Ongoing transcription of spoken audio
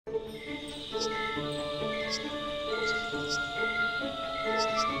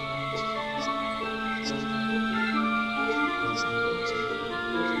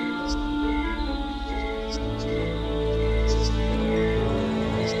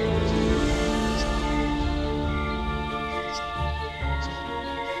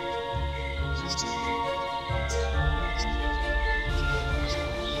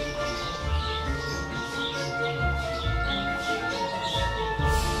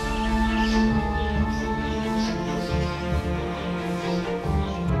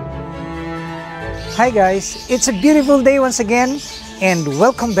Hi guys, it's a beautiful day once again and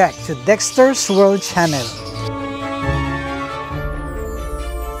welcome back to Dexter's World Channel.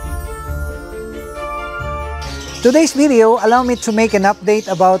 Today's video allow me to make an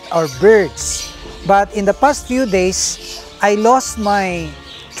update about our birds. But in the past few days, I lost my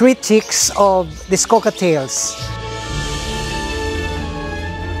 3 chicks of these cockatiels.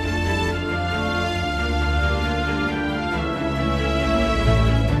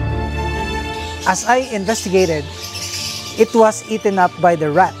 As I investigated, it was eaten up by the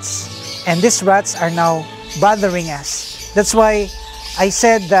rats, and these rats are now bothering us. That's why I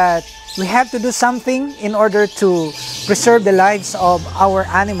said that we have to do something in order to preserve the lives of our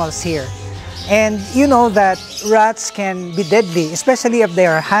animals here. And you know that rats can be deadly, especially if they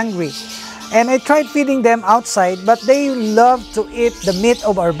are hungry. And I tried feeding them outside, but they love to eat the meat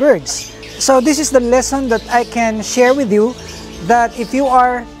of our birds. So this is the lesson that I can share with you, that if you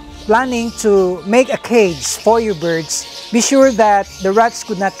are planning to make a cage for your birds, be sure that the rats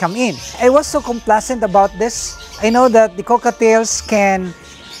could not come in. I was so complacent about this. I know that the cockatiels can,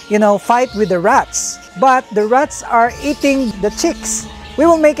 fight with the rats, but the rats are eating the chicks. We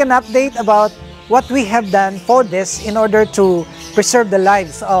will make an update about what we have done for this in order to preserve the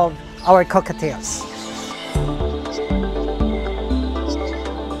lives of our cockatiels.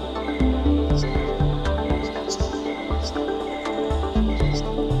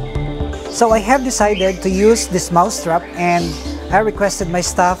 So I have decided to use this mousetrap, and I requested my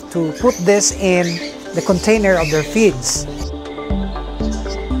staff to put this in the container of their feeds.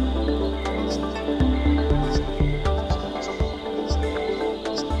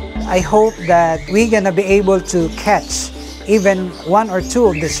 I hope that we're gonna be able to catch even 1 or 2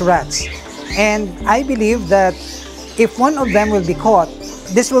 of these rats. And I believe that if one of them will be caught,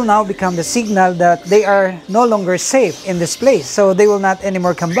 this will now become the signal that they are no longer safe in this place, so they will not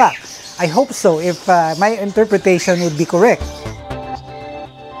anymore come back. I hope so, if my interpretation would be correct.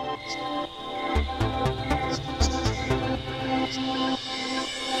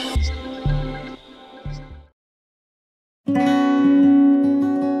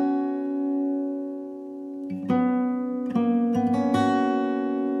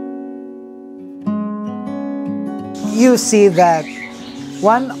 You see that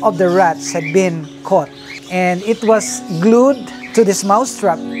one of the rats had been caught, and it was glued to this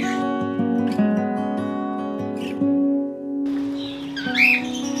mousetrap.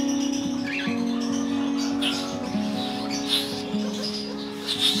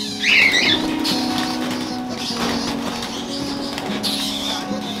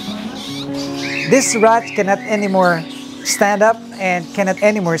 This rat cannot anymore stand up and cannot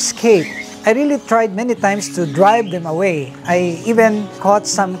anymore escape. I really tried many times to drive them away. I even caught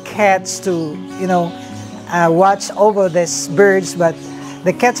some cats to, watch over these birds, but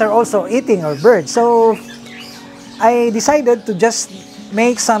the cats are also eating our birds. So I decided to just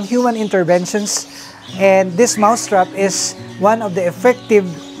make some human interventions, and this mousetrap is one of the effective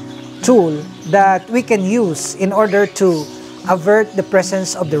tools that we can use in order to avert the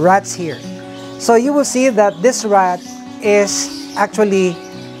presence of the rats here. So you will see that this rat is actually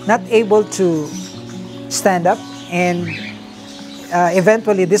not able to stand up, and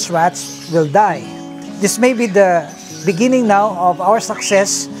eventually these rats will die. This may be the beginning now of our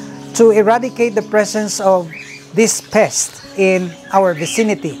success to eradicate the presence of this pest in our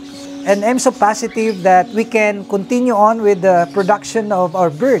vicinity. And I'm so positive that we can continue on with the production of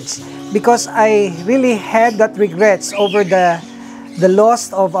our birds, because I really had that regrets over the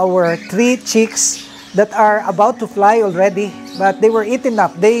loss of our 3 chicks that are about to fly already, but they were eaten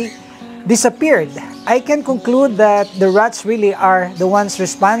up. They disappeared. I can conclude that the rats really are the ones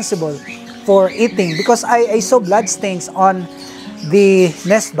responsible for eating, because I saw bloodstains on the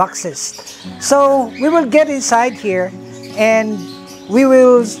nest boxes. So we will get inside here and we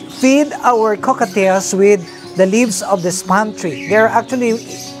will feed our cockatiels with the leaves of this palm tree. They're actually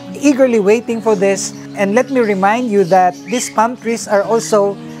eagerly waiting for this. And let me remind you that these palm trees are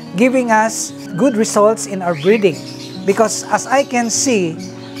also giving us good results in our breeding, because as I can see,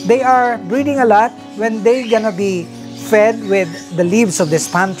 they are breeding a lot when they're gonna be fed with the leaves of these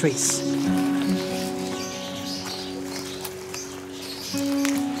palm trees.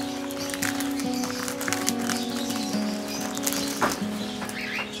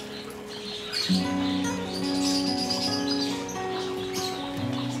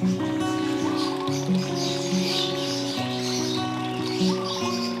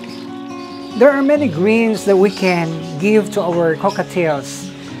 There are many greens that we can give to our cockatiels.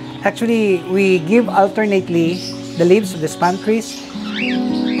 Actually, we give alternately the leaves of the palm trees.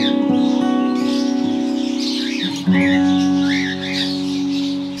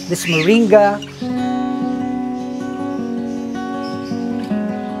 This moringa.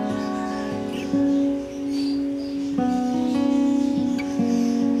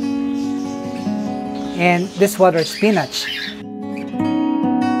 And this water spinach.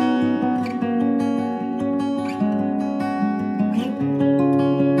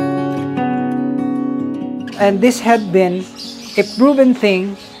 And this had been a proven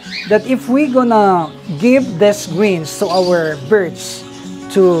thing that if we're gonna give these greens to our birds,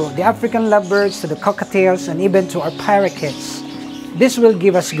 to the African lovebirds, to the cockatiels, and even to our parakeets, this will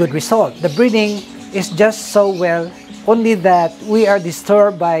give us good result. The breeding is just so well, only that we are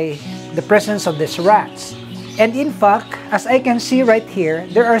disturbed by the presence of these rats. And in fact, as I can see right here,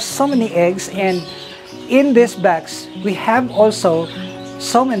 there are so many eggs, and in this box, we have also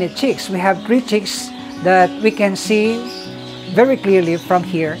so many chicks. We have 3 chicks that we can see very clearly from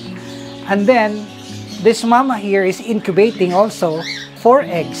here. And then this mama here is incubating also 4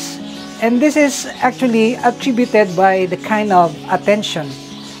 eggs. And this is actually attributed by the kind of attention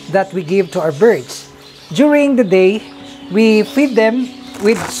that we give to our birds. During the day, we feed them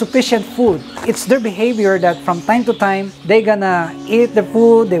with sufficient food. It's their behavior that from time to time, they're gonna eat the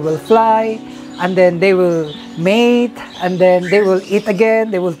food, they will fly, and then they will mate, and then they will eat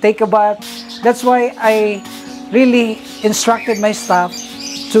again, they will take a bath. That's why I really instructed my staff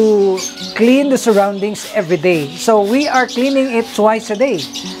to clean the surroundings every day. So we are cleaning it twice a day.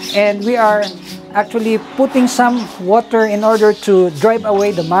 And we are actually putting some water in order to drive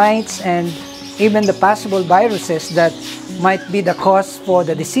away the mites and even the possible viruses that might be the cause for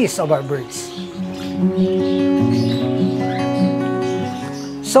the disease of our birds.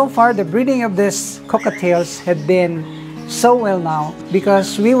 So far, the breeding of these cockatiels had been so well now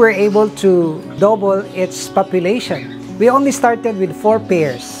because we were able to double its population. We only started with 4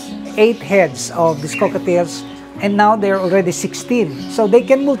 pairs, 8 heads of these cockatiels, and now they're already 16. So they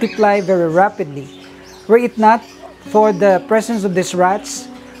can multiply very rapidly. Were it not for the presence of these rats,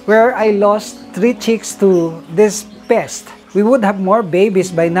 where I lost 3 chicks to this pest, we would have more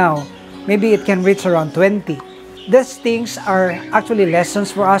babies by now. Maybe it can reach around 20. These things are actually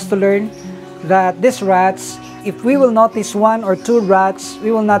lessons for us to learn, that these rats, if we will notice 1 or 2 rats,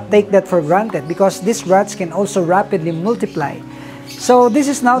 we will not take that for granted because these rats can also rapidly multiply. So this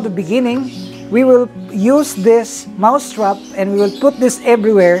is now the beginning. We will use this mouse trap and we will put this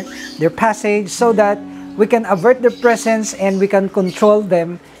everywhere, their passage, so that we can avert their presence and we can control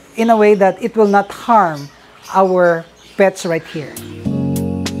them in a way that it will not harm our pets right here.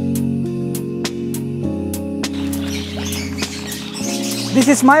 This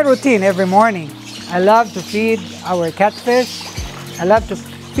is my routine every morning. I love to feed our catfish. I love to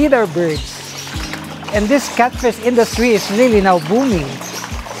feed our birds. And this catfish industry is really now booming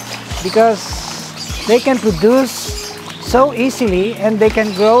because they can produce so easily and they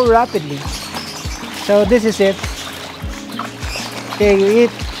can grow rapidly. So this is it. Okay, you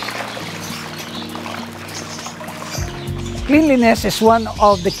eat. Cleanliness is one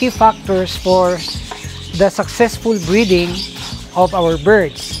of the key factors for the successful breeding of our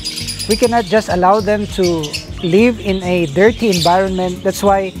birds. We cannot just allow them to live in a dirty environment. That's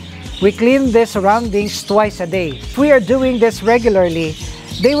why we clean their surroundings twice a day. If we are doing this regularly,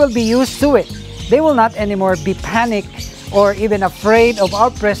 they will be used to it. They will not anymore be panicked or even afraid of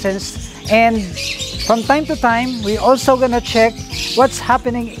our presence. And from time to time, we're also gonna check what's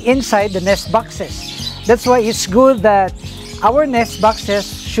happening inside the nest boxes. That's why it's good that our nest boxes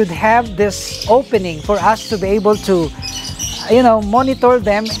should have this opening for us to be able to monitor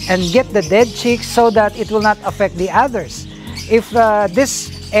them and get the dead chicks so that it will not affect the others. If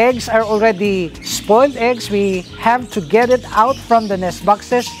these eggs are already spoiled eggs, we have to get it out from the nest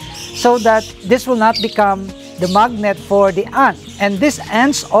boxes so that this will not become the magnet for the ant. And these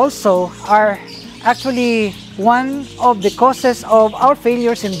ants also are actually one of the causes of our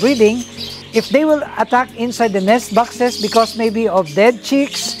failures in breeding. If they will attack inside the nest boxes because maybe of dead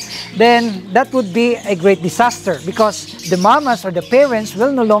chicks, then that would be a great disaster because the mamas or the parents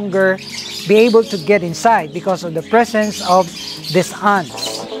will no longer be able to get inside because of the presence of these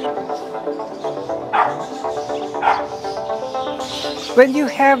ants. when you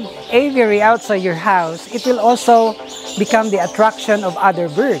have aviary outside your house, it will also become the attraction of other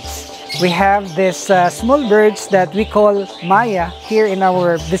birds. We have these small birds that we call Maya here in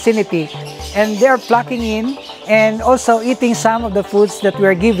our vicinity, and they are flocking in and also eating some of the foods that we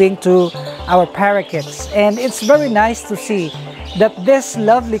are giving to our parakeets. And it's very nice to see that these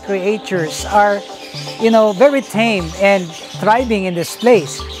lovely creatures are, very tame and thriving in this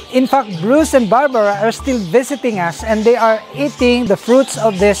place. In fact, Bruce and Barbara are still visiting us, and they are eating the fruits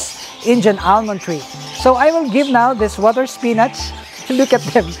of this Indian almond tree. So I will give now this water spinach. Look at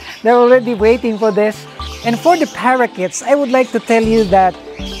them, they're already waiting for this. And for the parakeets, I would like to tell you that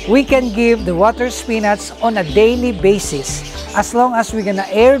we can give the water spinach on a daily basis, as long as we're gonna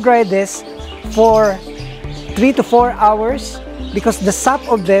air dry this for 3 to 4 hours, because the sap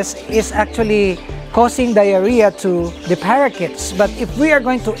of this is actually causing diarrhea to the parakeets. But if we are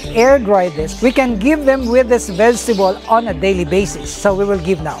going to air dry this, we can give them with this vegetable on a daily basis. So we will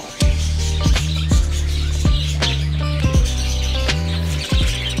give now.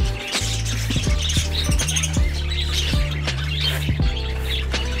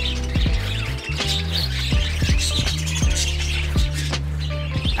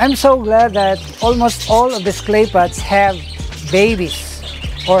 I'm so glad that almost all of these clay pots have babies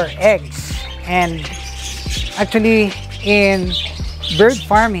or eggs. And actually, in bird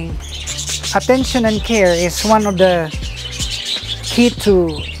farming, attention and care is one of the key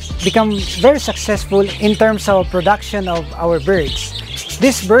to become very successful in terms of production of our birds.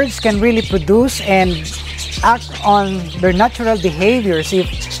 These birds can really produce and act on their natural behaviors if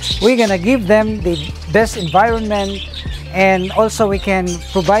we're gonna give them the best environment, and also we can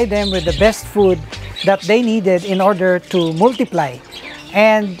provide them with the best food that they needed in order to multiply.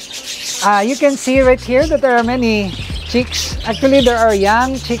 And you can see right here that there are many chicks. Actually, there are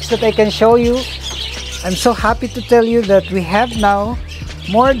young chicks that I can show you. I'm so happy to tell you that we have now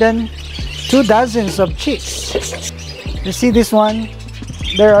more than 2 dozens of chicks. You see this one?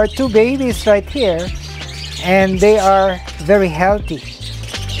 There are 2 babies right here, and they are very healthy.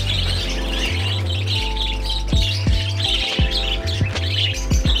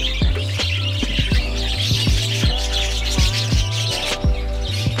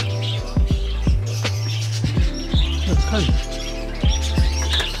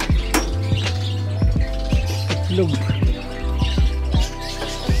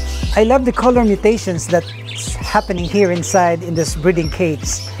 I love the color mutations that's happening here inside in this breeding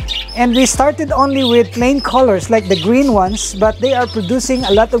cage. And we started only with plain colors like the green ones, but they are producing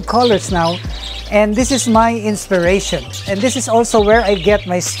a lot of colors now. And this is my inspiration. And this is also where I get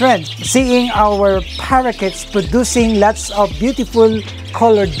my strength, seeing our parakeets producing lots of beautiful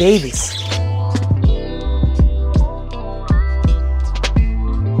colored babies.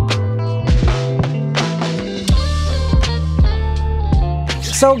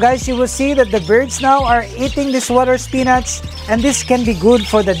 So guys, you will see that the birds now are eating this water spinach, and this can be good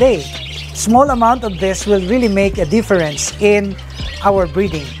for the day. Small amount of this will really make a difference in our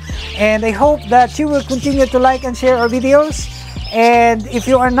breeding. And I hope that you will continue to like and share our videos. And if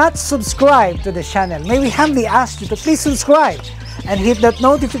you are not subscribed to the channel, may we humbly ask you to please subscribe and hit that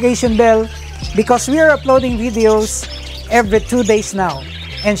notification bell, because we are uploading videos every 2 days now.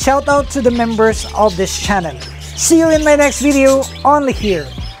 And shout out to the members of this channel. See you in my next video, only here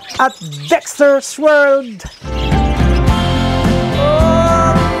at Dexter's World.